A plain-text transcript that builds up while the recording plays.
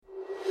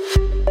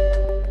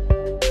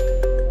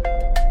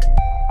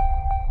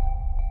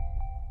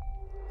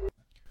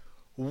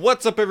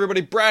What's up,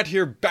 everybody? Brad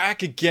here,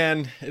 back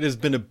again. It has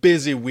been a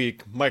busy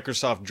week.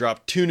 Microsoft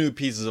dropped 2 new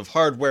pieces of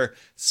hardware.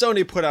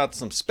 Sony put out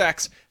some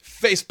specs.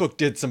 Facebook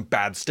did some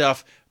bad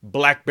stuff.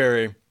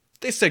 BlackBerry,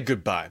 they said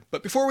goodbye.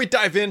 But before we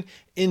dive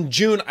in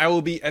June, I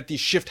will be at the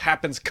Shift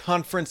Happens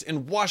conference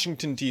in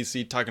Washington,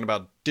 D.C., talking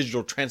about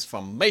digital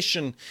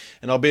transformation.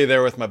 And I'll be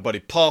there with my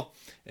buddy Paul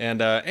and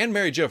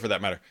Mary Jo, for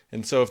that matter.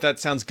 And so if that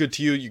sounds good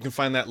to you, you can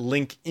find that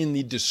link in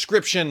the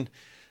description.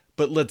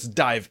 But let's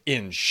dive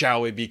in,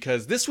 shall we?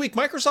 Because this week,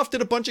 Microsoft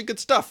did a bunch of good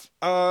stuff.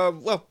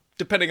 Well,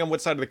 depending on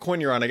what side of the coin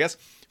you're on, I guess.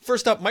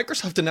 First up,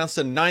 Microsoft announced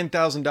a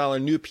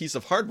 $9,000 new piece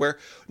of hardware.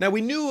 Now, we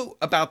knew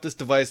about this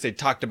device. They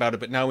talked about it,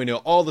 but now we know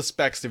all the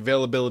specs, the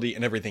availability,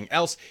 and everything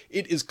else.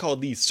 It is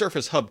called the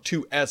Surface Hub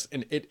 2S,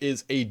 and it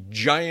is a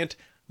giant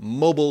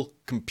mobile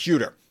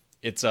computer.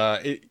 It's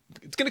going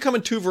to come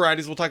in 2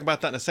 varieties. We'll talk about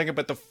that in a second.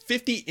 But the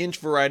 50-inch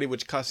variety,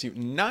 which costs you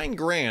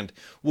 $9,000,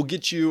 will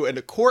get you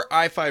a Core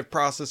i5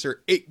 processor,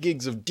 8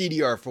 gigs of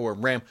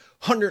DDR4 RAM,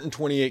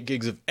 128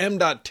 gigs of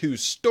M.2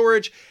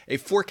 storage, a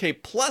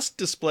 4K plus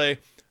display,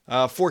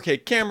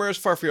 4K cameras,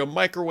 far-field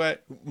microwave.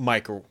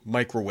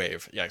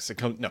 Yes,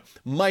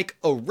 mic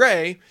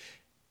array.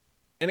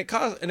 And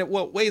it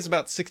weighs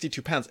about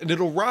 62 pounds, and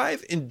it'll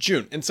arrive in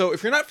June. And so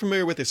if you're not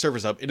familiar with a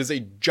Surface Hub, it is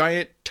a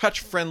giant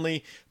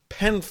touch-friendly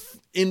pen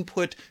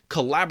input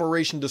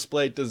collaboration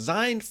display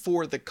designed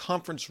for the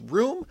conference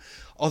room.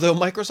 Although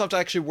Microsoft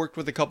actually worked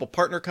with a couple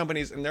partner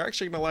companies, and they're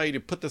actually going to allow you to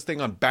put this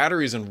thing on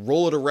batteries and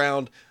roll it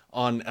around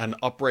on an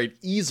upright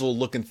easel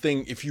looking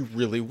thing if you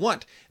really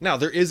want. Now,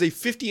 there is a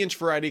 50-inch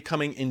variety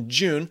coming in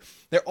June.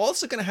 They're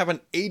also going to have an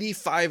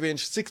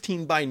 85-inch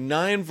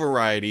 16:9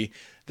 variety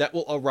that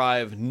will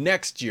arrive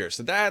next year.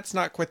 So that's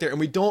not quite there. And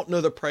we don't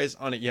know the price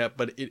on it yet,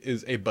 but it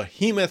is a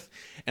behemoth.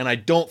 And I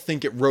don't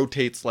think it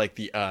rotates like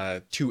the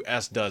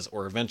 2S does,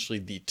 or eventually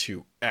the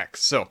 2X.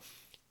 So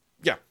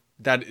yeah,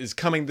 that is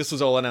coming. This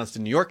was all announced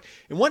in New York.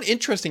 And one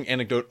interesting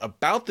anecdote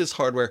about this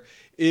hardware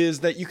is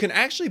that you can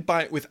actually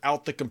buy it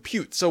without the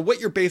compute. So what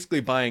you're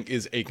basically buying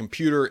is a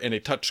computer and a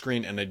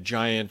touchscreen and a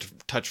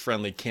giant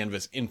touch-friendly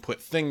canvas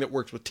input thing that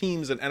works with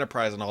Teams and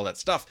Enterprise and all that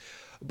stuff.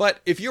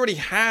 But if you already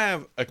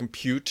have a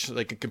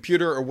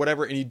computer or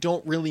whatever, and you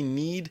don't really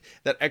need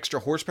that extra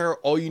horsepower,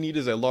 all you need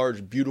is a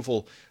large,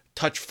 beautiful,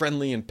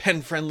 touch-friendly and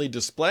pen-friendly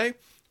display,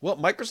 well,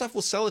 Microsoft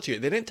will sell it to you.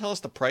 They didn't tell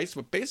us the price,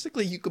 but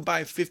basically you can buy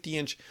a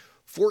 50-inch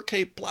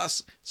 4K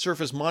plus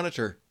Surface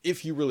monitor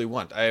if you really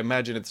want. I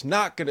imagine it's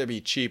not going to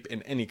be cheap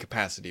in any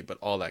capacity, but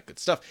all that good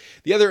stuff.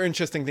 The other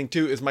interesting thing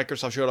too is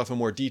Microsoft showed off in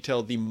more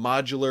detail the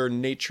modular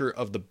nature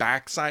of the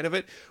back side of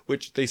it,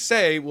 which they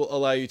say will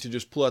allow you to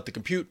just pull out the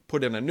compute,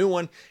 put in a new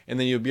one, and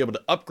then you'll be able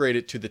to upgrade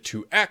it to the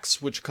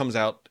 2X, which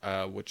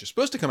is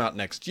supposed to come out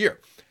next year.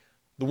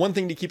 The one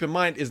thing to keep in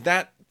mind is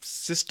that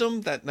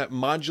system, that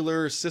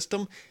modular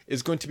system,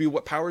 is going to be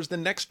what powers the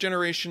next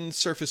generation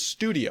Surface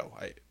Studio.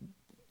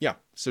 Yeah,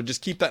 so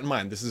just keep that in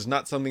mind. This is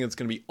not something that's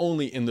going to be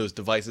only in those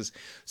devices.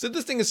 So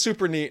this thing is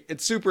super neat.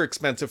 It's super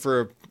expensive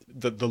for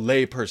the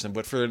lay person,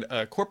 but for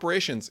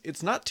corporations,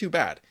 it's not too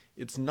bad.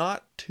 It's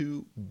not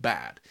too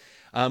bad.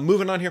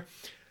 Moving on here.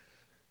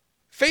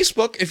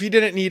 Facebook, if you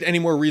didn't need any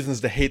more reasons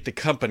to hate the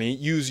company,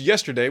 used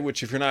yesterday,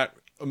 which if you're not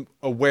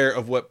aware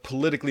of what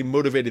politically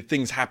motivated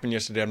things happened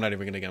yesterday, I'm not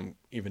even going to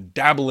even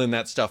dabble in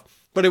that stuff.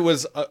 But it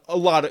was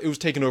it was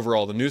taking over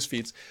all the news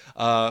feeds.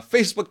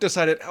 Facebook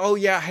decided, oh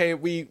yeah, hey,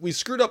 we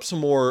screwed up some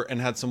more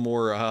and had some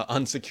more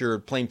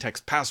unsecured plain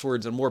text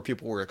passwords, and more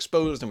people were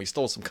exposed, and we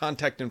stole some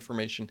contact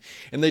information.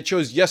 And they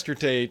chose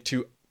yesterday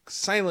to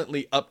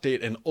silently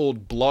update an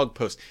old blog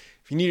post.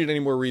 If you needed any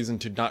more reason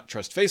to not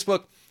trust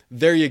Facebook,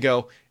 there you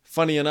go.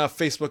 Funny enough,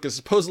 Facebook is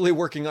supposedly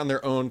working on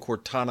their own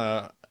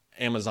Cortana,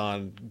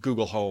 Amazon,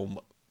 Google Home,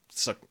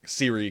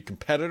 Siri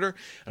competitor,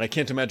 and I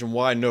can't imagine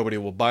why nobody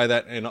will buy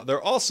that. And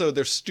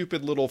their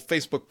stupid little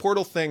Facebook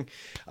portal thing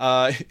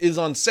is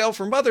on sale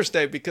for Mother's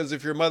Day, because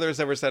if your mother has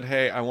ever said,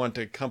 hey, I want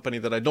a company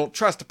that I don't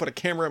trust to put a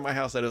camera in my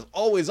house that is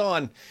always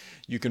on,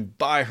 you can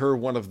buy her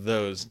one of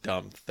those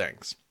dumb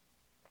things.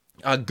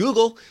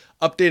 Google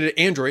updated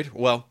Android.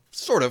 Well,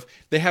 sort of.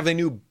 They have a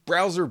new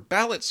browser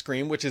ballot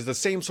screen, which is the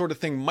same sort of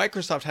thing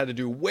Microsoft had to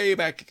do way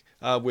back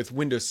with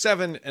Windows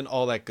 7 and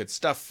all that good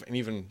stuff. And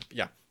even,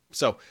 yeah.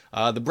 So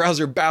the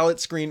browser ballot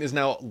screen is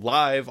now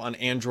live on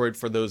Android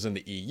for those in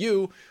the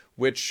EU,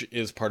 which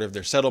is part of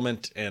their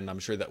settlement. And I'm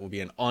sure that will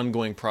be an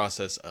ongoing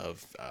process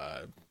of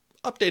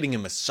updating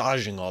and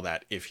massaging all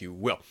that, if you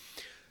will.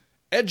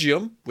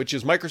 Edgeium, which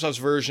is Microsoft's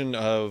version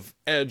of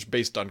Edge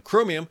based on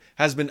Chromium,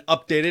 has been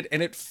updated,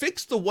 and it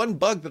fixed the one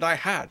bug that I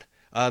had.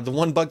 The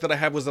one bug that I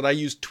had was that I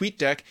used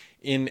TweetDeck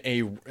in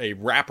a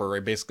wrapper I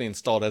basically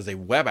installed as a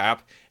web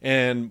app,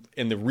 and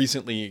in the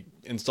recently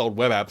installed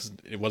web apps,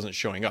 it wasn't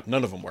showing up.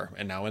 None of them were.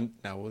 And now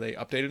they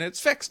updated and it's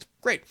fixed.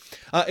 Great.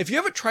 If you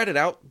haven't tried it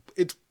out,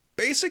 it's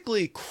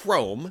basically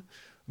Chrome,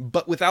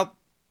 but without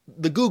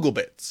the Google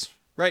bits,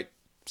 right?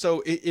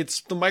 So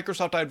it's the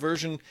Microsoft-eyed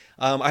version.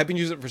 I've been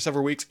using it for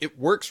several weeks. It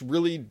works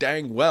really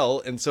dang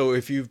well. And so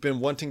if you've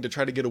been wanting to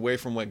try to get away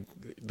from like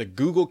the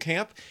Google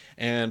camp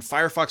and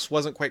Firefox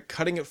wasn't quite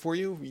cutting it for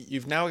you,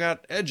 you've now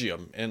got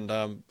Edgeium.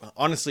 And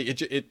honestly,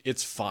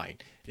 it's fine.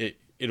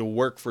 It'll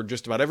work for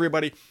just about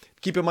everybody.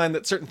 Keep in mind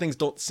that certain things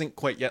don't sync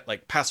quite yet,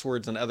 like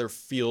passwords and other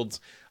fields,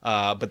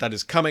 but that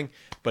is coming.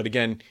 But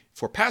again,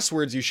 for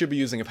passwords, you should be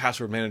using a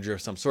password manager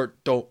of some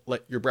sort. Don't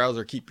let your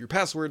browser keep your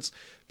passwords,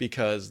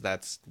 because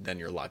then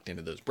you're locked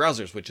into those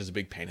browsers, which is a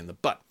big pain in the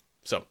butt.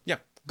 So yeah,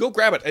 go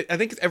grab it. I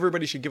think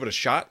everybody should give it a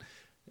shot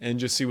and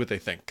just see what they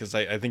think, because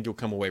I think you'll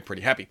come away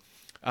pretty happy.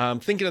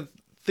 Thinking of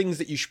things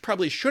that you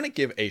probably shouldn't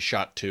give a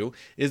shot to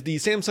is the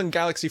Samsung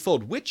Galaxy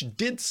Fold, which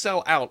did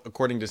sell out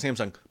according to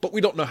Samsung, but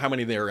we don't know how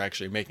many they are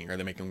actually making. Are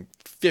they making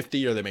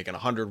 50? Are they making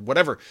 100?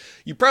 Whatever.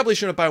 You probably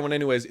shouldn't buy one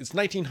anyways. It's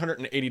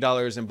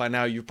 $1,980, and by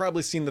now you've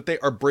probably seen that they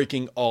are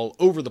breaking all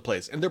over the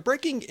place, and they're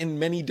breaking in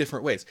many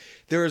different ways.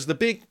 There is the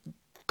big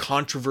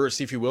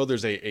controversy, if you will.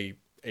 There's a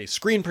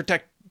screen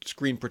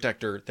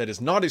protector that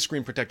is not a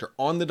screen protector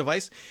on the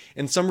device,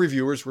 and some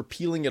reviewers were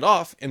peeling it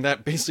off, and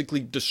that basically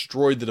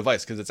destroyed the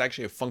device because it's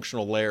actually a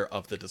functional layer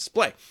of the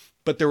display.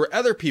 But there were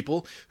other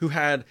people who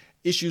had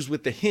issues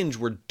with the hinge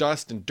where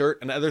dust and dirt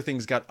and other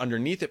things got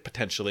underneath it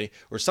potentially,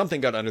 or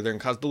something got under there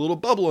and caused a little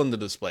bubble on the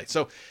display.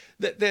 So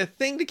the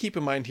thing to keep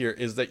in mind here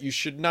is that you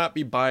should not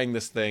be buying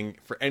this thing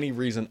for any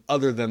reason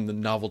other than the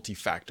novelty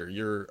factor.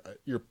 You're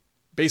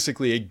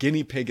basically a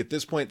guinea pig at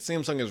this point.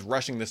 Samsung is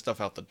rushing this stuff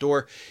out the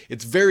door.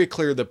 It's very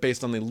clear that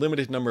based on the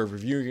limited number of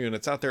review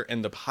units out there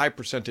and the high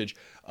percentage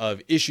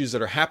of issues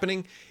that are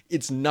happening,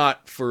 it's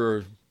not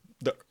for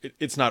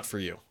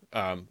you.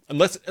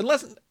 Unless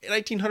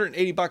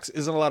 $1,980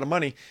 isn't a lot of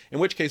money, in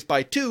which case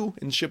buy two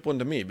and ship one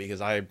to me,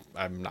 because I'm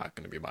not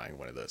going to be buying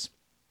one of those.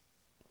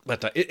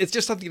 But it's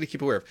just something to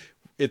keep aware of.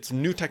 It's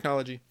new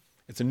technology.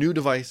 It's a new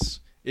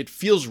device. It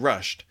feels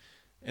rushed.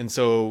 And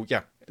so,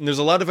 yeah. And there's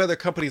a lot of other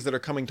companies that are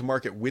coming to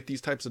market with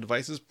these types of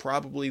devices,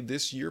 probably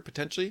this year,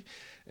 potentially.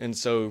 And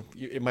so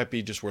it might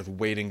be just worth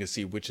waiting to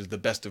see which is the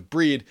best of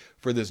breed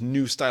for this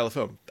new style of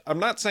phone. I'm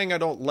not saying I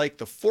don't like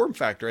the form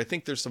factor. I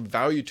think there's some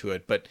value to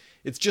it, but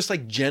it's just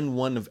like Gen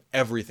 1 of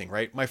everything,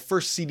 right? My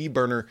first CD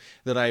burner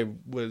that I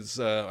was,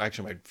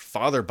 actually my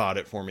father bought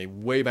it for me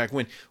way back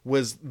when,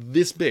 was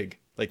this big.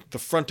 Like the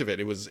front of it,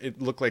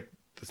 it looked like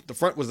the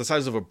front was the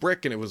size of a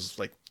brick, and it was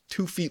like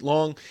 2 feet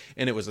long,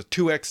 and it was a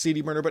 2x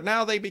CD burner. But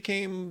now they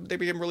became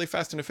really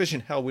fast and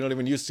efficient. Hell, we don't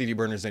even use CD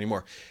burners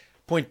anymore.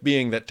 Point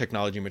being that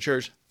technology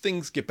matures,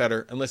 things get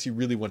better unless you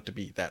really want to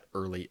be that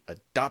early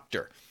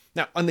adopter.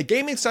 Now, on the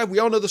gaming side, we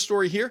all know the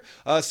story here.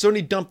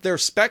 Sony dumped their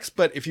specs,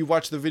 but if you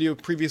watched the video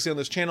previously on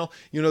this channel,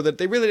 you know that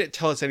they really didn't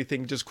tell us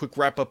anything. Just quick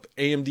wrap up: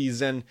 AMD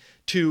Zen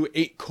 2,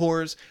 8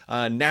 cores,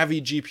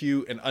 Navi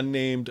GPU, an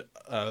unnamed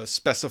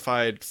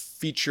specified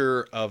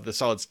feature of the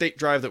solid state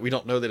drive that we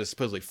don't know that is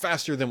supposedly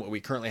faster than what we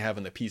currently have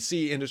in the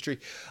PC industry,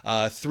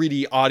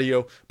 3D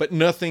audio, but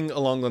nothing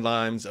along the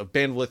lines of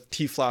bandwidth,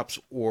 T-flops,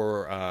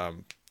 or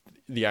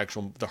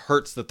the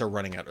hertz that they're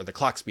running at, or the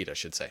clock speed, I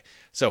should say.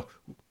 So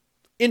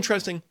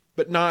interesting,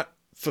 but not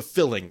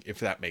fulfilling, if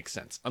that makes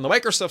sense. On the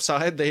Microsoft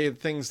side, they had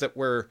things that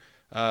were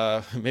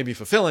maybe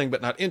fulfilling,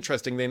 but not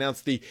interesting. They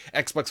announced the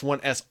Xbox One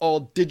S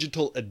All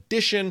Digital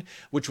Edition,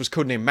 which was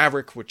codenamed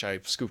Maverick, which I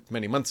scooped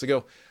many months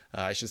ago.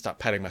 I should stop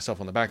patting myself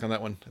on the back on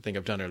that one. I think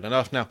I've done it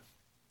enough now.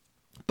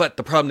 But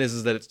the problem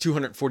is that it's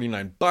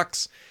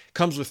 $249.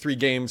 Comes with 3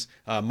 games,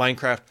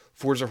 Minecraft,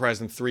 Forza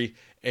Horizon 3,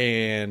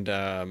 and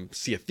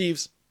Sea of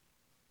Thieves.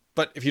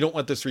 But if you don't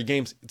want those 3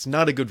 games, it's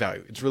not a good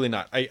value. It's really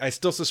not. I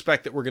still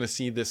suspect that we're going to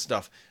see this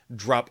stuff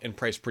drop in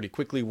price pretty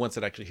quickly once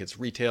it actually hits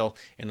retail.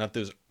 And not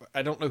those.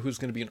 I don't know who's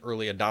going to be an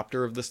early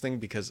adopter of this thing,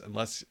 because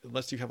unless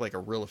you have like a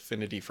real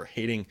affinity for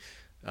hating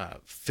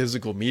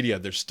physical media,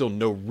 there's still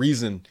no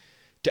reason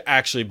to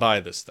actually buy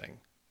this thing.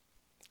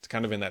 It's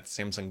kind of in that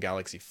Samsung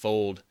Galaxy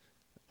Fold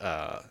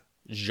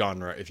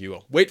genre, if you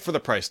will. Wait for the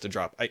price to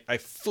drop. I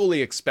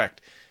fully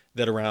expect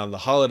that around the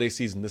holiday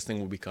season, this thing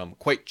will become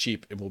quite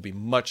cheap. It will be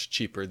much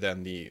cheaper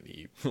than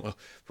well,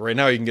 for right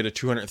now, you can get a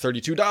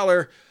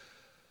 $232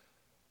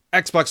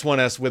 Xbox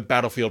One S with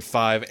Battlefield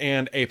 5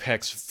 and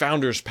Apex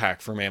Founders Pack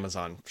from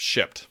Amazon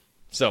shipped.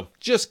 So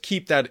just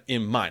keep that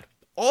in mind.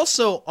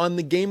 Also, on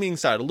the gaming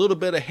side, a little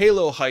bit of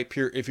Halo hype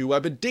here, if you will.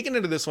 I've been digging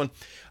into this one.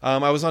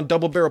 I was on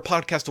Double Barrel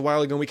Podcast a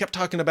while ago, and we kept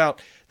talking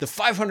about the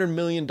 $500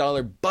 million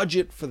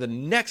budget for the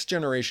next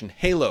generation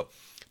Halo.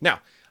 Now,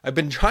 I've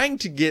been trying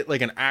to get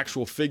like an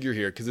actual figure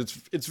here, because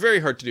it's very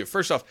hard to do.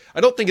 First off,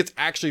 I don't think it's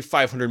actually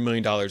 $500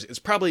 million. It's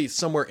probably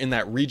somewhere in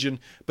that region,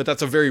 but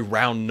that's a very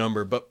round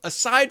number. But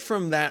aside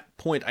from that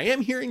point, I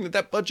am hearing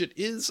that budget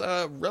is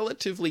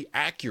relatively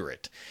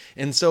accurate.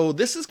 And so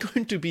this is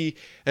going to be,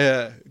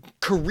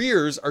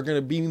 careers are going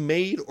to be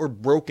made or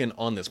broken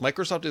on this.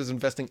 Microsoft is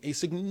investing a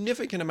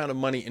significant amount of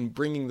money in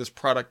bringing this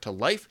product to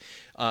life,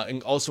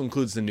 and also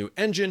includes the new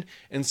engine.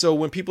 And so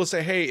when people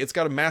say, hey, it's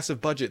got a massive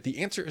budget, the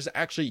answer is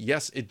actually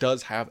yes, it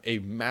does have a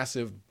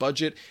massive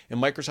budget, and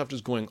Microsoft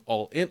is going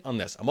all in on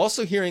this. I'm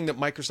also hearing that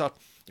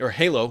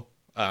Halo,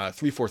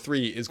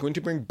 343 is going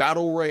to bring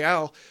Battle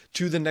Royale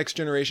to the next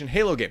generation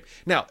Halo game.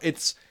 Now,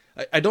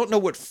 I don't know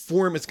what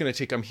form it's going to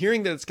take. I'm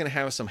hearing that it's going to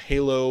have some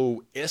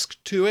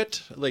Halo-esque to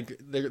it. Like,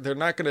 they're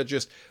not going to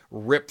just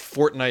rip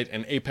Fortnite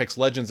and Apex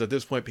Legends at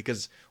this point,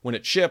 because when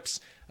it ships,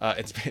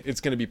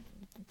 it's going to be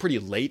pretty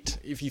late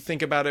if you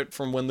think about it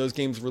from when those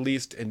games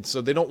released. And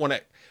so they don't want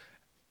to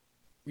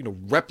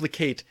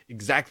replicate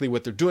exactly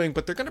what they're doing,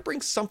 but they're going to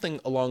bring something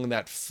along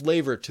that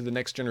flavor to the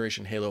next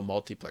generation Halo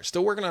multiplayer.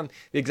 Still working on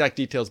the exact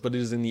details, but it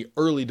is in the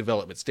early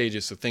development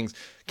stages, so things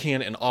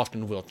can and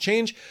often will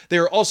change. They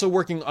are also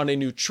working on a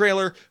new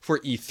trailer for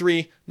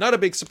E3. Not a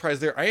big surprise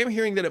there. I am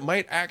hearing that it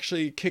might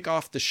actually kick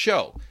off the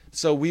show,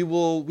 so we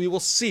will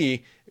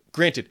see.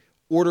 Granted,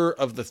 order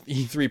of the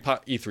E3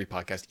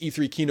 podcast,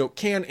 E3 keynote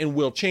can and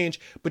will change,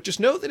 but just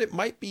know that it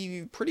might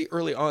be pretty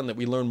early on that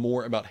we learn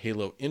more about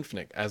Halo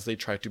Infinite as they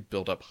try to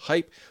build up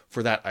hype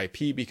for that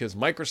IP, because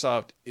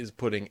Microsoft is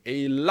putting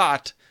a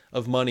lot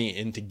of money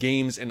into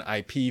games and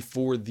IP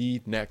for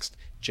the next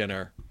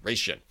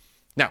generation.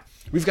 Now,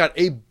 we've got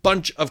a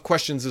bunch of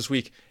questions this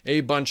week,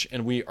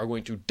 and we are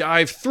going to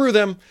dive through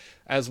them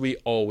as we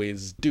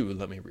always do.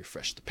 Let me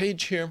refresh the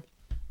page here.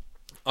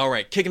 All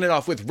right, kicking it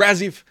off with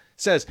Raziv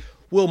says,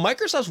 will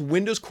Microsoft's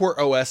Windows Core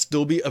OS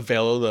still be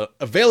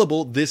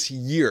available this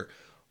year?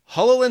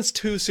 HoloLens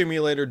 2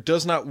 simulator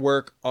does not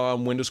work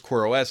on Windows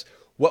Core OS.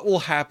 What will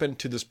happen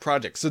to this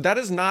project? So that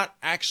is not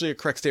actually a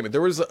correct statement.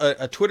 There was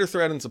a Twitter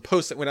thread and some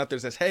post that went out there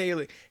that says,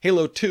 hey,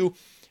 Halo 2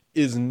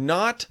 is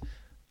not,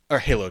 or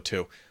Halo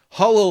 2,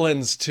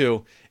 HoloLens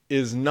 2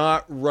 is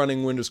not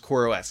running Windows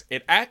Core OS.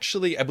 It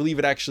actually, I believe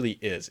it actually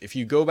is. If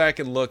you go back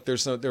and look,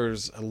 there's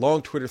a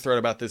long Twitter thread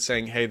about this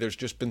saying, hey, there's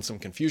just been some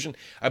confusion.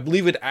 I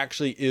believe it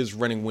actually is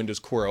running Windows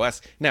Core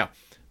OS. Now,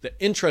 the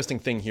interesting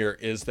thing here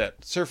is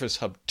that Surface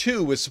Hub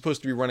 2 was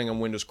supposed to be running on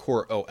Windows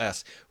Core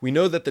OS. We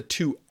know that the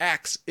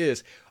 2X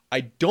is.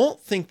 I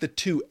don't think the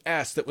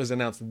 2S that was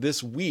announced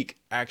this week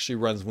actually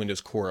runs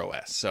Windows Core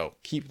OS. So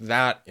keep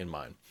that in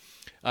mind.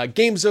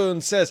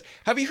 GameZone says,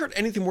 have you heard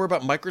anything more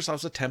about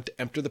Microsoft's attempt to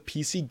enter the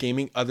PC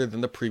gaming other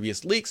than the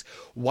previous leaks?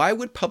 Why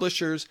would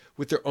publishers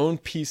with their own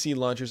PC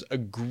launchers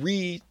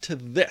agree to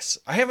this?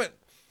 I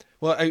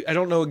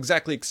don't know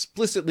exactly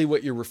explicitly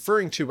what you're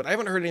referring to, but I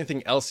haven't heard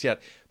anything else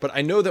yet. But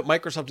I know that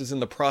Microsoft is in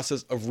the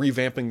process of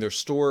revamping their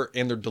store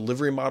and their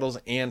delivery models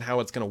and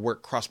how it's going to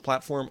work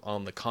cross-platform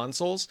on the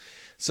consoles.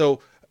 So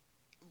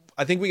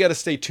I think we got to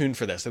stay tuned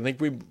for this.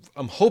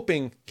 I'm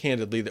hoping,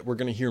 candidly, that we're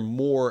going to hear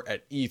more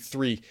at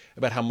E3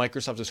 about how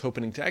Microsoft is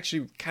hoping to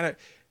actually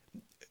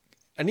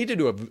I need to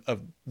do a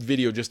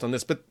video just on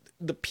this, but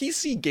the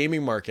PC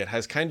gaming market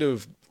has kind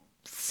of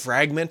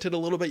fragmented a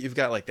little bit. You've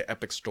got like the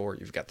Epic Store,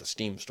 you've got the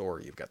Steam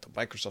Store, you've got the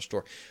Microsoft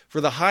Store. For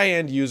the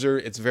high-end user,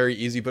 it's very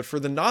easy, but for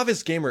the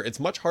novice gamer, it's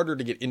much harder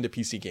to get into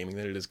PC gaming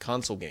than it is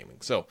console gaming.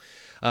 So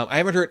I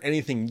haven't heard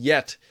anything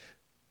yet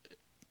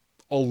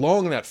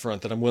along that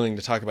front that I'm willing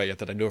to talk about yet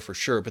that I know for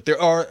sure. But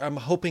I'm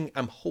hoping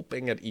at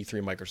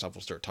E3 Microsoft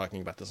will start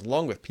talking about this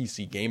along with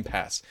PC Game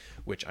Pass,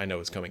 which I know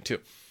is coming too.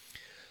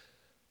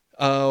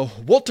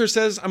 Walter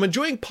says, I'm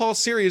enjoying Paul's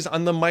series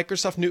on the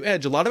Microsoft New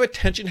Edge. A lot of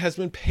attention has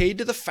been paid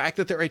to the fact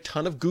that there are a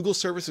ton of Google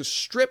services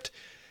stripped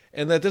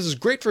and that this is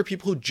great for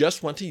people who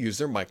just want to use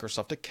their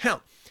Microsoft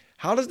account.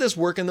 How does this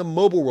work in the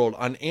mobile world?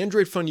 On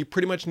Android phone, you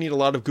pretty much need a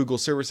lot of Google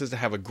services to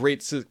have a great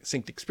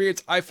synced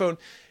experience. iPhone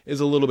is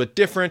a little bit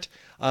different.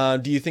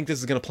 Do you think this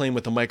is going to play in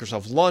with the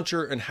Microsoft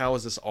launcher, and how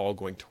is this all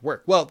going to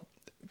work? Well,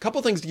 a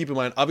couple things to keep in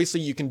mind.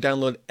 Obviously, you can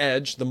download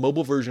Edge, the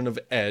mobile version of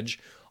Edge,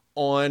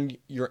 on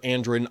your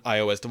Android and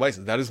iOS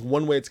devices. That is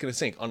one way it's going to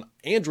sync. On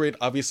Android,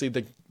 obviously,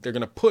 they're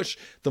going to push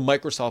the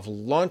Microsoft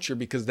launcher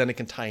because then it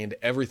can tie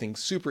into everything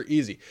super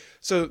easy.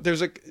 So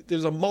there's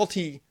a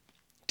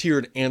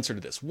multi-tiered answer to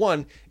this.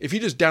 One, if you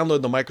just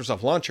download the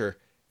Microsoft launcher,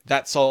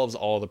 that solves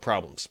all the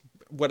problems.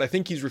 What I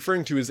think he's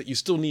referring to is that you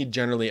still need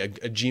generally a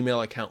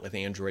Gmail account with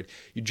Android.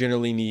 You're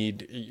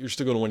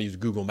still going to want to use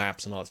Google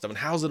Maps and all that stuff. And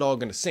how's it all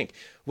going to sync?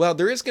 Well,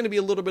 there is going to be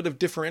a little bit of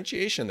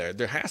differentiation there.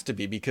 There has to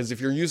be, because if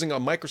you're using a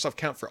Microsoft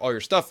account for all your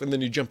stuff and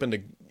then you jump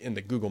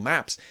into Google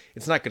Maps,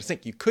 it's not going to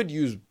sync. You could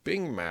use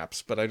Bing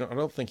Maps, but I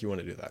don't think you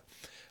want to do that.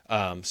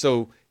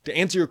 So to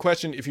answer your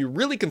question, if you're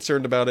really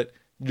concerned about it,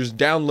 just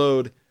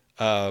download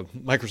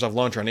Microsoft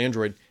Launcher on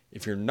Android.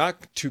 If you're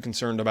not too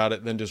concerned about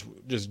it, then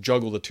just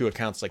juggle the two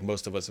accounts like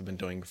most of us have been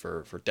doing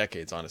for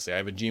decades, honestly. I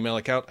have a Gmail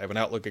account, I have an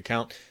Outlook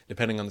account,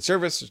 depending on the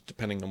service,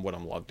 depending on what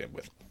I'm logged in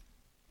with.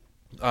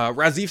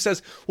 Raziv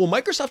says, will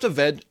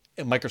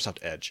Microsoft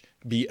Edge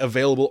be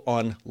available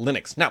on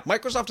Linux? Now,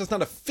 Microsoft has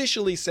not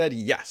officially said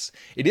yes.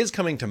 It is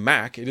coming to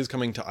Mac, it is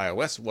coming to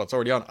iOS. Well, it's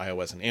already on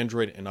iOS and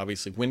Android, and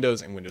obviously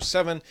Windows and Windows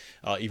 7,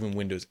 even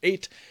Windows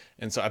 8.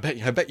 And so I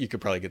bet you could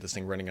probably get this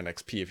thing running on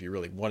XP if you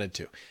really wanted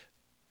to.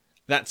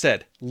 That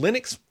said,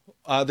 Linux,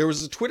 there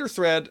was a Twitter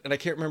thread, and I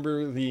can't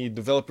remember the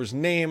developer's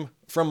name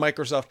from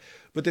Microsoft,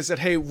 but they said,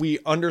 hey, we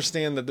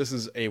understand that this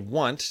is a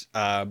want.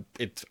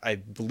 It's, I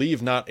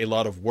believe, not a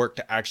lot of work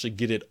to actually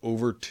get it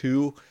over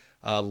to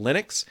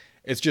Linux.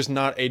 It's just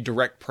not a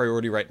direct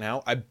priority right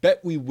now. I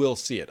bet we will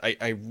see it.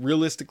 I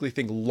realistically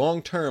think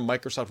long term,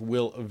 Microsoft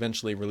will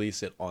eventually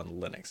release it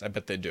on Linux. I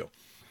bet they do.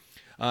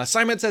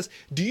 Simon says,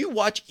 do you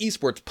watch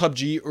esports,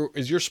 PUBG, or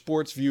is your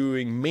sports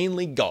viewing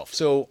mainly golf?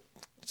 So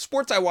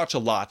sports I watch a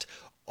lot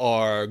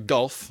are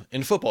golf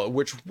and football,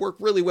 which work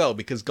really well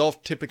because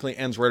golf typically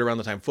ends right around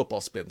the time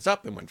football spins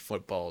up. And when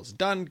football is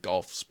done,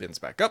 golf spins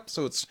back up.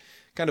 So it's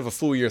kind of a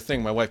full year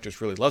thing. My wife just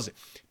really loves it.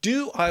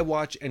 Do I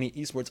watch any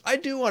esports? I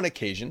do on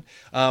occasion.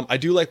 I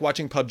do like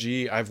watching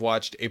PUBG. I've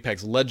watched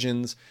Apex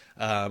Legends.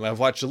 I've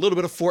watched a little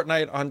bit of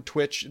Fortnite on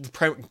Twitch.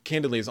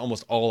 Candidly, it's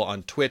almost all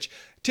on Twitch.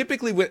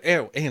 Typically with,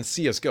 and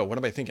CSGO. What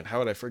am I thinking? How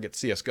would I forget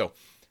CSGO?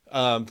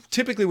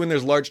 Typically when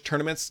there's large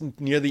tournaments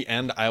near the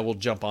end, I will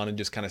jump on and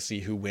just kind of see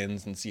who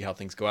wins and see how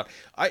things go out.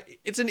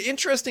 It's an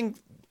interesting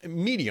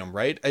medium,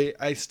 right?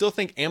 I still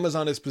think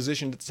Amazon has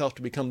positioned itself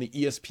to become the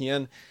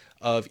ESPN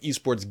of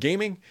esports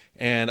gaming,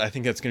 and I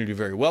think that's going to do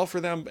very well for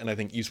them. And I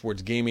think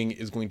esports gaming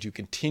is going to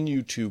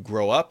continue to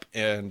grow up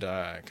and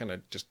kind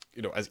of just,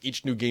 as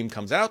each new game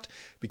comes out,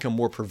 become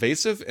more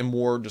pervasive and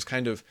more just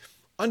kind of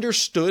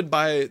understood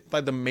by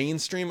the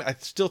mainstream. I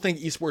still think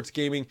esports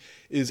gaming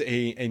is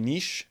a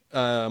niche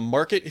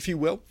market, if you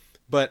will,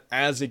 but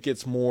as it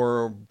gets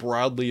more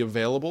broadly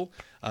available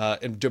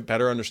and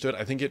better understood,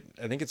 I think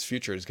its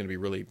future is going to be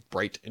really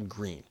bright and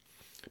green.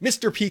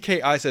 Mr.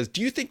 PKI says,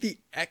 do you think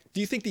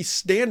the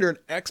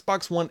standard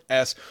Xbox One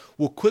S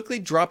will quickly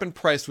drop in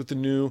price with the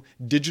new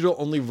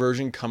digital-only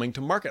version coming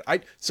to market?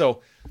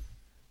 So,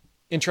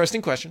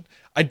 interesting question.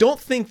 I don't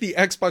think the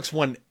Xbox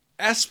One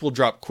S will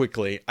drop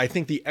quickly. I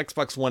think the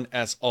Xbox One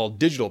S all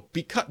digital.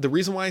 Because the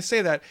reason why I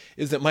say that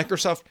is that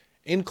Microsoft,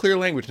 in clear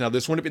language, now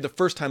this wouldn't be the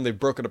first time they've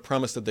broken a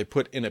promise that they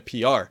put in a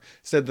PR,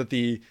 said that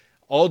the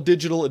all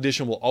digital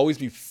edition will always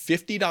be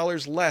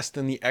 $50 less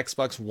than the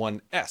Xbox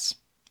One S.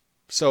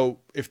 So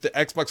if the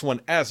Xbox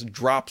One S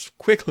drops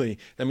quickly,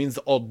 that means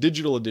the all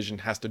digital edition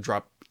has to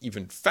drop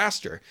even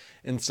faster.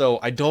 And so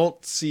I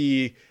don't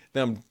see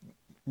them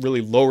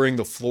really lowering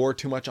the floor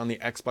too much on the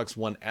Xbox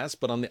One S,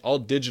 but on the all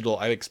digital,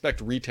 I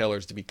expect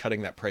retailers to be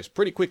cutting that price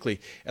pretty quickly.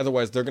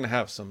 Otherwise, they're going to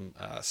have some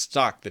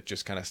stock that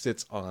just kind of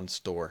sits on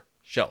store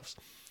shelves.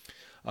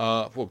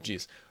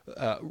 Rogeorgie.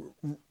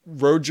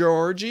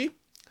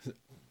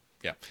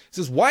 Yeah. It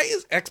says, why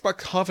is Xbox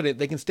confident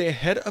they can stay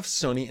ahead of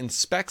Sony in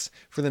specs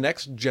for the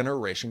next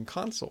generation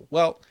console?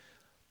 Well,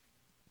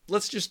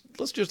 let's just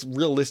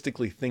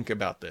realistically think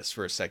about this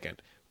for a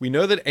second. We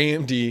know that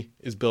AMD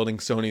is building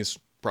Sony's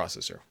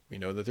processor. We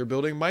know that they're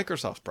building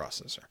Microsoft's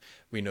processor.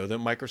 We know that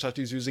Microsoft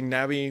is using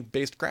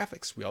Navi-based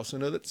graphics. We also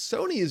know that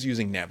Sony is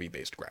using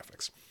Navi-based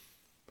graphics.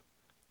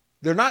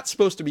 They're not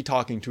supposed to be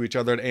talking to each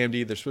other at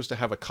AMD. They're supposed to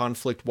have a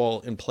conflict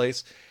wall in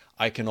place.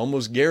 I can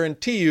almost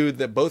guarantee you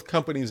that both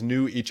companies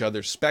knew each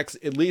other's specs,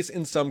 at least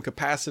in some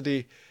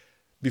capacity,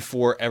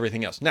 before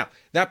everything else. Now,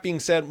 that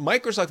being said,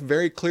 Microsoft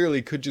very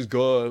clearly could just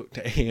go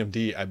to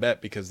AMD, I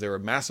bet, because they're a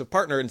massive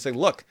partner, and say,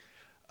 look,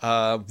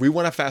 we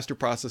want a faster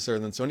processor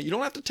than Sony. You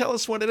don't have to tell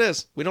us what it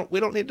is. We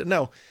don't need to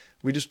know.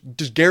 We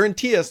just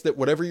guarantee us that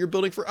whatever you're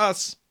building for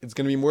us, it's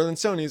going to be more than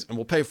Sony's, and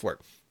we'll pay for it.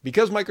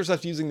 Because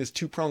Microsoft's using this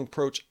two-pronged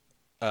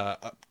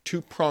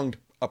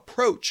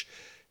approach,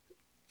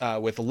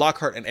 with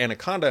Lockhart and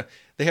Anaconda,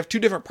 they have two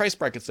different price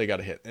brackets they got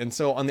to hit. And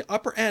so on the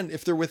upper end,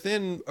 if they're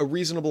within a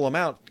reasonable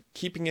amount,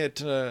 keeping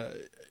it,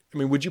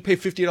 would you pay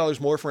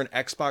 $50 more for an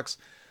Xbox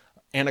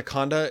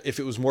Anaconda if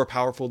it was more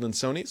powerful than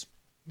Sony's?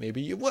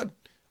 Maybe you would.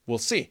 We'll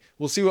see.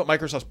 We'll see what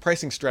Microsoft's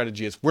pricing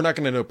strategy is. We're not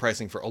going to know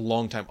pricing for a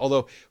long time,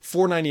 although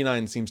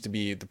 $499 seems to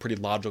be the pretty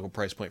logical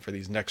price point for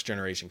these next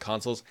generation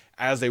consoles,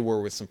 as they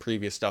were with some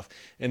previous stuff.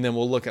 And then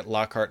we'll look at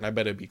Lockhart, and I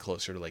bet it'd be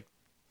closer to like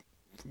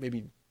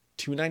maybe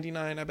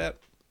 $299, I bet.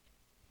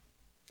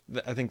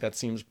 I think that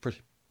seems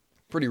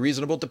pretty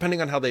reasonable, depending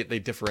on how they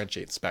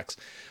differentiate specs.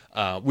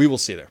 We will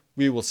see there.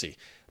 We will see.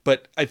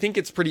 But I think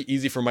it's pretty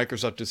easy for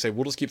Microsoft to say,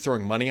 we'll just keep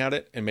throwing money at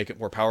it and make it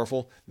more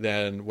powerful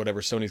than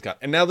whatever Sony's got.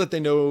 And now that they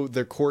know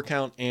their core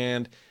count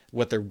and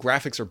what their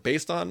graphics are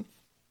based on,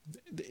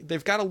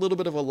 they've got a little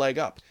bit of a leg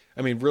up.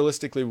 I mean,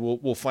 realistically,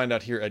 we'll find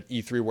out here at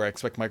E3, where I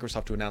expect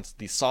Microsoft to announce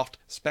the soft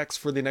specs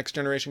for the next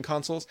generation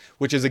consoles,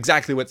 which is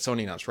exactly what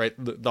Sony announced, right?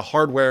 The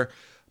hardware,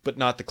 but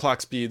not the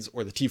clock speeds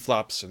or the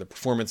T-flops or the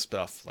performance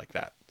stuff like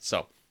that.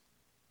 So,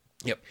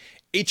 yep.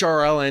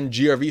 HRLN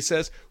GRV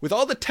says, with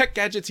all the tech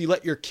gadgets you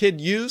let your kid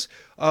use,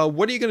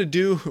 what are you going to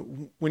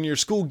do when your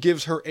school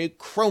gives her a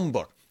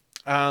Chromebook?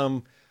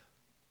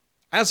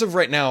 As of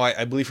right now,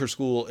 I believe her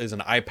school is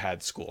an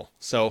iPad school.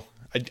 So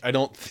I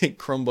don't think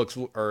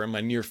Chromebooks are in my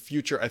near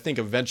future. I think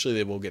eventually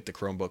they will get the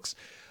Chromebooks,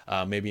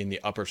 maybe in the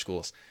upper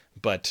schools.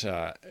 But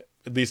at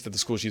least at the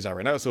school she's at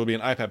right now, so it'll be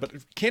an iPad. But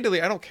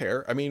candidly, I don't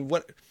care. I mean,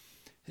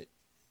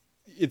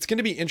 it's going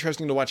to be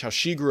interesting to watch how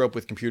she grew up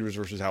with computers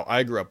versus how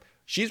I grew up.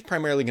 She's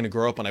primarily going to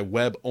grow up on a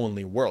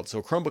web-only world, so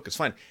a Chromebook is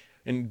fine.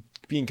 And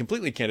being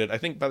completely candid, I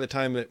think by the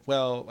time that,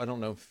 well, I don't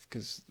know,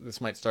 because this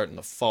might start in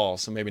the fall,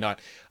 so maybe not.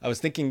 I was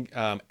thinking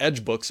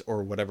EdgeBooks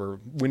or whatever,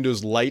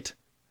 Windows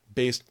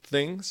Lite-based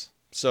things,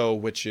 so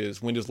which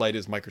is Windows Lite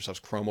is Microsoft's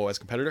Chrome OS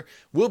competitor,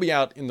 will be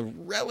out in the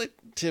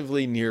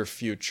relatively near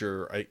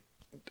future.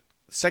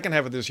 Second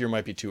half of this year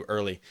might be too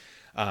early.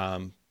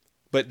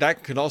 But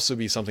that could also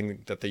be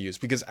something that they use,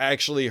 because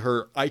actually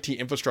her IT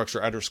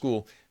infrastructure at her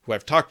school, who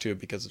I've talked to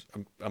because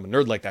I'm a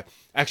nerd like that,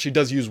 actually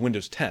does use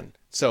Windows 10.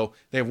 So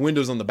they have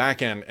Windows on the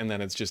back end, and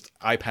then it's just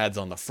iPads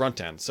on the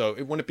front end. So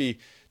it wouldn't be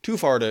too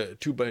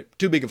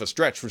big of a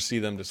stretch for see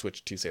them to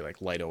switch to, say,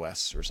 like Light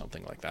OS or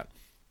something like that.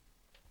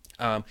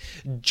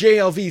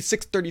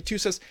 JLV632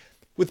 says,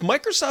 with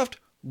Microsoft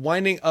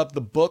winding up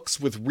the books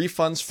with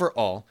refunds for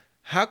all,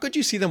 how could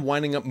you see them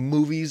winding up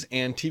movies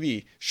and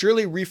TV?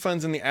 Surely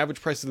refunds in the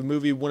average price of the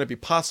movie wouldn't be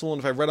possible,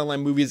 and if I read online,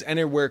 movies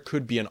anywhere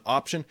could be an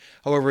option.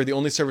 However, the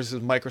only service is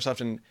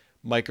Microsoft, and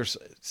Microsoft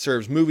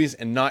serves movies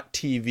and not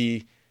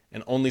TV,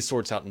 and only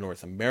sorts out in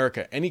North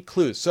America. Any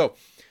clues? So,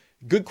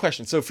 good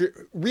question. So, for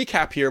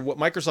recap here, what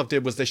Microsoft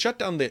did was they shut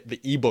down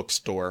the ebook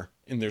store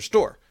in their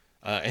store.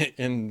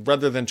 And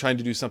rather than trying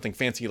to do something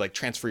fancy like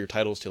transfer your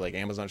titles to like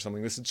Amazon or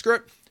something, they said, screw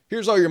it.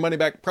 Here's all your money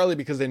back, probably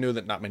because they knew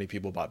that not many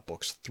people bought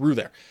books through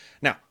there.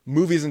 Now,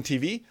 movies and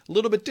TV, a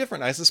little bit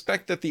different. I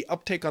suspect that the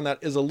uptake on that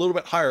is a little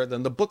bit higher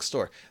than the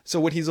bookstore.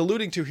 So what he's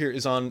alluding to here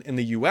is in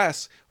the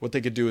US, what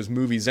they could do is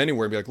movies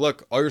anywhere. Be like,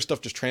 look, all your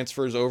stuff just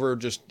transfers over.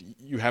 Just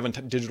you have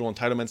digital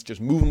entitlements.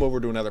 Just move them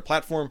over to another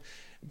platform.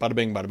 Bada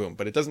bing, bada boom.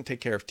 But it doesn't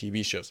take care of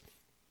TV shows.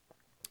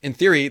 In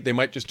theory, they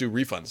might just do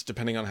refunds,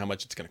 depending on how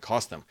much it's going to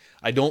cost them.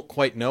 I don't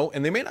quite know,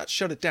 and they may not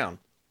shut it down.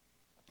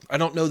 I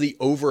don't know the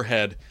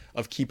overhead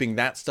of keeping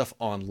that stuff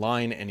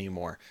online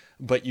anymore,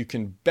 but you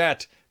can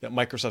bet that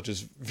Microsoft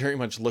is very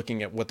much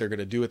looking at what they're going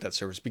to do with that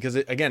service, because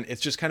again,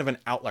 it's just kind of an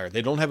outlier.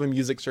 They don't have a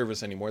music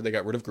service anymore. They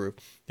got rid of Group.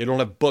 They don't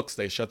have books.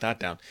 They shut that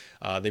down.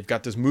 They've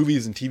got this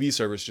movies and TV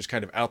service just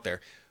kind of out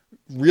there.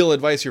 Real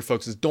advice here,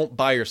 folks, is don't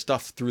buy your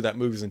stuff through that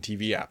movies and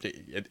TV app.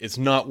 It's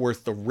not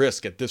worth the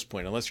risk at this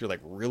point, unless you're like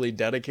really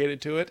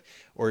dedicated to it,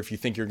 or if you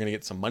think you're going to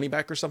get some money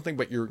back or something.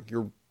 But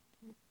you're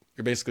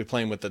basically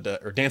playing with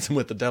or dancing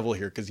with the devil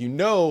here, because you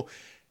know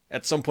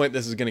at some point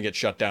this is going to get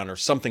shut down or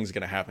something's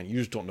going to happen. You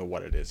just don't know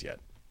what it is yet.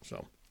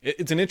 So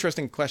it's an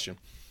interesting question.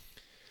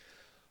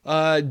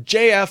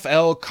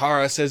 JFL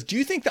Kara says, do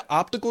you think the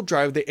optical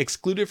drive they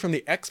excluded from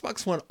the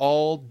Xbox One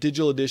All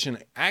Digital Edition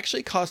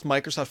actually cost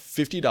Microsoft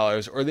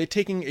 $50, or are they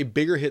taking a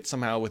bigger hit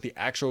somehow with the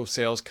actual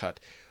sales cut?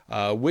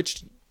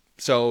 Here's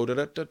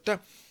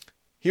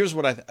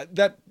what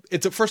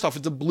first off,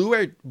 it's a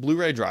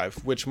Blu-ray drive,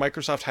 which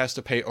Microsoft has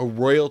to pay a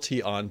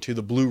royalty on to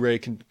the Blu-ray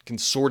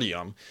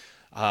consortium.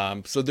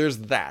 So there's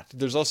that.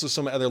 There's also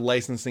some other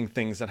licensing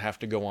things that have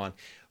to go on.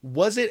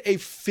 Was it a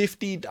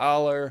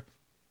 $50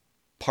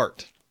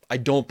 part? I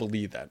don't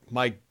believe that.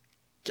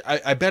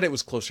 I bet it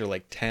was closer to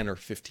like 10 or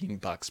 15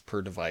 bucks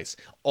per device,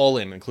 all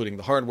in, including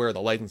the hardware, the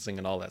licensing,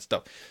 and all that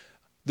stuff.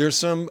 There's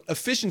some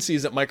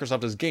efficiencies that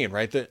Microsoft has gained,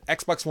 right? The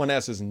Xbox One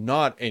S is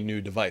not a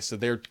new device, so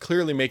they're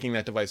clearly making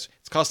that device.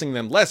 It's costing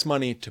them less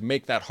money to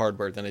make that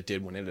hardware than it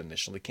did when it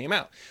initially came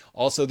out.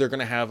 Also, they're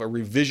going to have a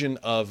revision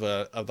of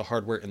the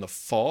hardware in the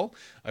fall.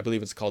 I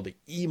believe it's called the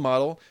E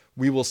model.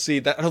 We will see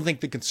that. I don't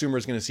think the consumer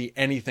is going to see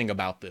anything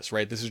about this,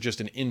 right? This is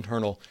just an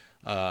internal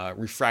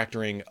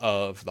refactoring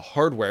of the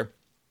hardware,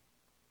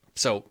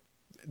 so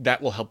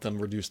that will help them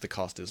reduce the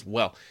cost as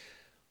well.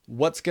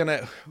 Where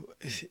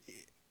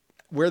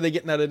are they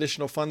getting that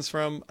additional funds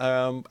from?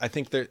 I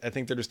think they're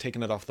just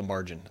taking it off the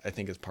margin, I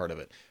think, is part of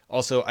it.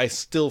 Also, I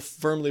still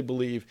firmly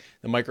believe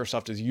that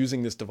Microsoft is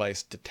using this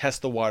device to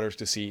test the waters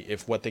to see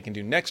if what they can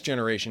do next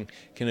generation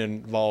can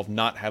involve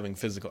not having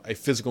a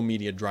physical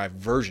media drive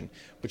version,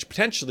 which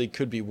potentially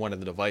could be one of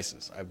the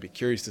devices. I'd be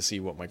curious to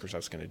see what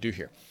Microsoft's going to do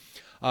here.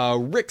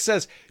 Rick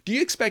says, do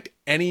you expect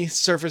any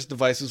Surface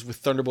devices with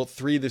Thunderbolt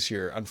 3 this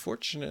year?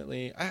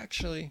 Unfortunately,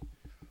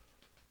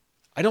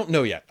 I don't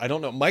know yet. I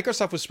don't know.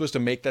 Microsoft was supposed to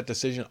make that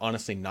decision,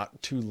 honestly, not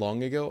too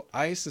long ago.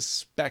 I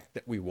suspect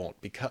that we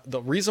won't. Because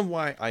the reason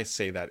why I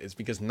say that is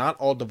because not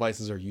all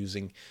devices are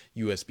using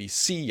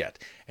USB-C yet.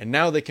 And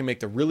now they can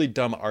make the really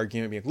dumb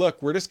argument, being,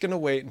 look, we're just going to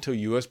wait until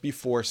USB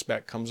 4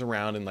 spec comes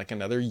around in like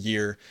another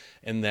year,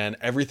 and then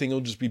everything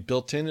will just be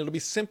built in. It'll be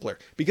simpler.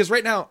 Because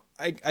right now,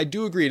 I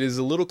do agree, it is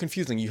a little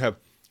confusing. You have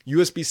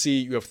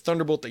USB-C, you have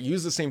Thunderbolt that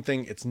use the same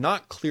thing. It's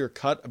not clear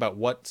cut about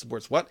what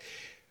supports what.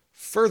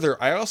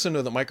 Further, I also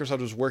know that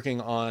Microsoft is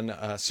working on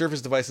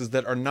Surface devices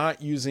that are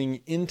not using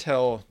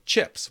Intel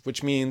chips,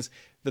 which means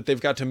that they've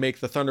got to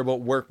make the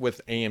Thunderbolt work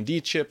with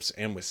AMD chips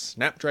and with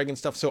Snapdragon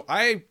stuff. So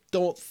I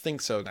don't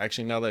think so.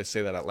 Actually, now that I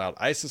say that out loud,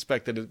 I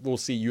suspect that we'll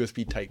see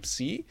USB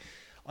Type-C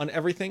on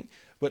everything,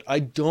 but I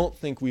don't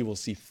think we will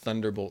see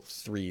Thunderbolt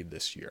 3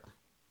 this year.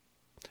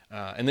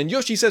 And then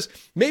Yoshi says,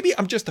 maybe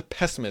I'm just a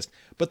pessimist,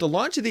 but the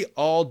launch of the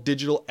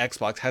all-digital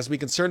Xbox has me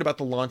concerned about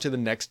the launch of the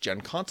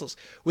next-gen consoles.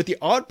 With the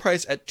odd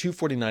price at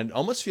 $249, it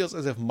almost feels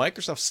as if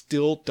Microsoft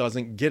still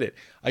doesn't get it.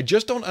 I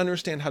just don't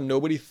understand how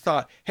nobody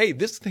thought, hey,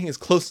 this thing is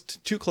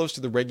too close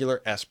to the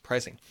regular S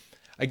pricing.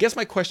 I guess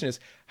my question is,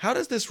 how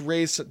does this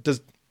raise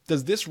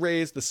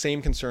the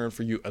same concern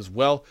for you as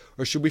well,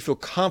 or should we feel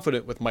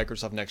confident with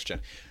Microsoft Next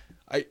Gen?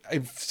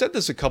 I've said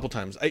this a couple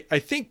times. I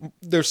think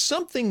there's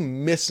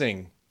something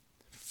missing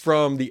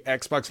from the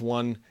Xbox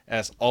One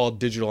S all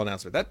digital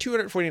announcement. That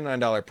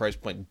 $249 price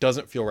point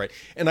doesn't feel right.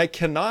 And I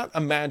cannot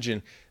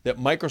imagine that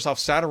Microsoft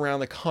sat around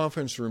the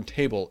conference room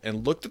table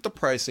and looked at the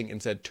pricing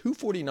and said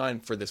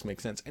 $249 for this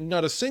makes sense. And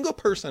not a single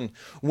person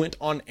went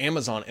on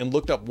Amazon and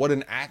looked up what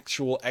an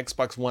actual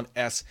Xbox One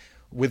S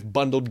with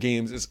bundled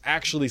games is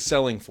actually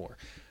selling for.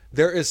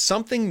 There is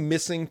something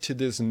missing to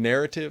this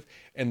narrative,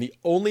 and the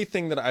only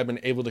thing that I've been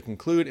able to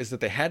conclude is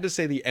that they had to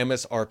say the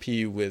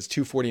MSRP was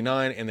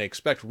 $249, and they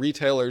expect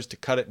retailers to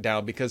cut it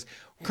down because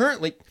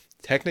currently,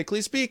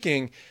 technically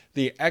speaking,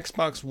 the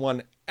Xbox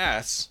One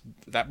S,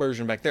 that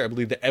version back there, I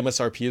believe the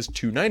MSRP is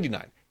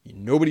 $299.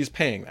 Nobody's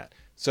paying that.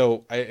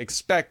 So I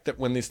expect that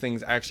when these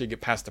things actually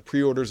get past the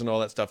pre-orders and all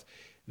that stuff,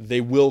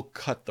 they will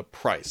cut the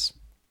price.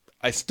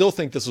 I still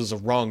think this was a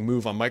wrong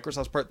move on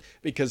Microsoft's part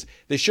because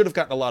they should have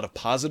gotten a lot of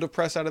positive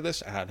press out of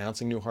this,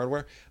 announcing new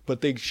hardware, but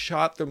they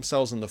shot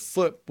themselves in the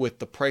foot with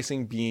the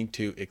pricing being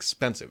too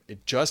expensive.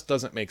 It just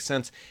doesn't make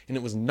sense, and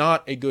it was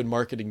not a good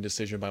marketing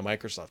decision by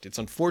Microsoft. It's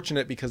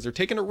unfortunate because they're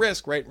taking a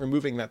risk, right,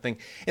 removing that thing,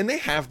 and they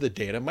have the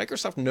data.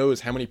 Microsoft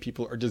knows how many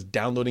people are just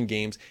downloading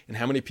games and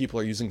how many people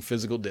are using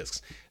physical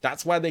discs.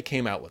 That's why they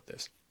came out with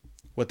this.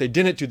 What they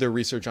didn't do their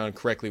research on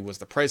correctly was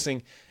the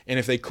pricing, and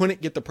if they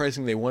couldn't get the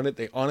pricing they wanted,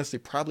 they honestly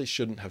probably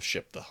shouldn't have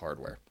shipped the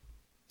hardware.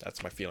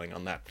 That's my feeling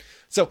on that.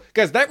 So,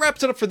 guys, that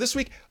wraps it up for this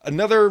week. I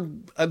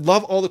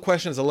love all the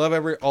questions. I love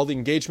all the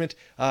engagement.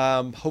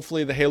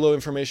 Hopefully the Halo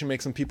information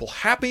makes some people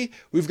happy.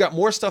 We've got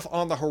more stuff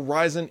on the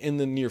horizon in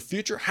the near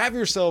future. Have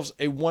yourselves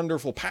a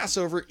wonderful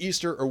Passover,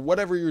 Easter, or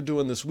whatever you're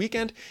doing this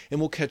weekend, and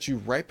we'll catch you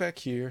right back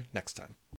here next time.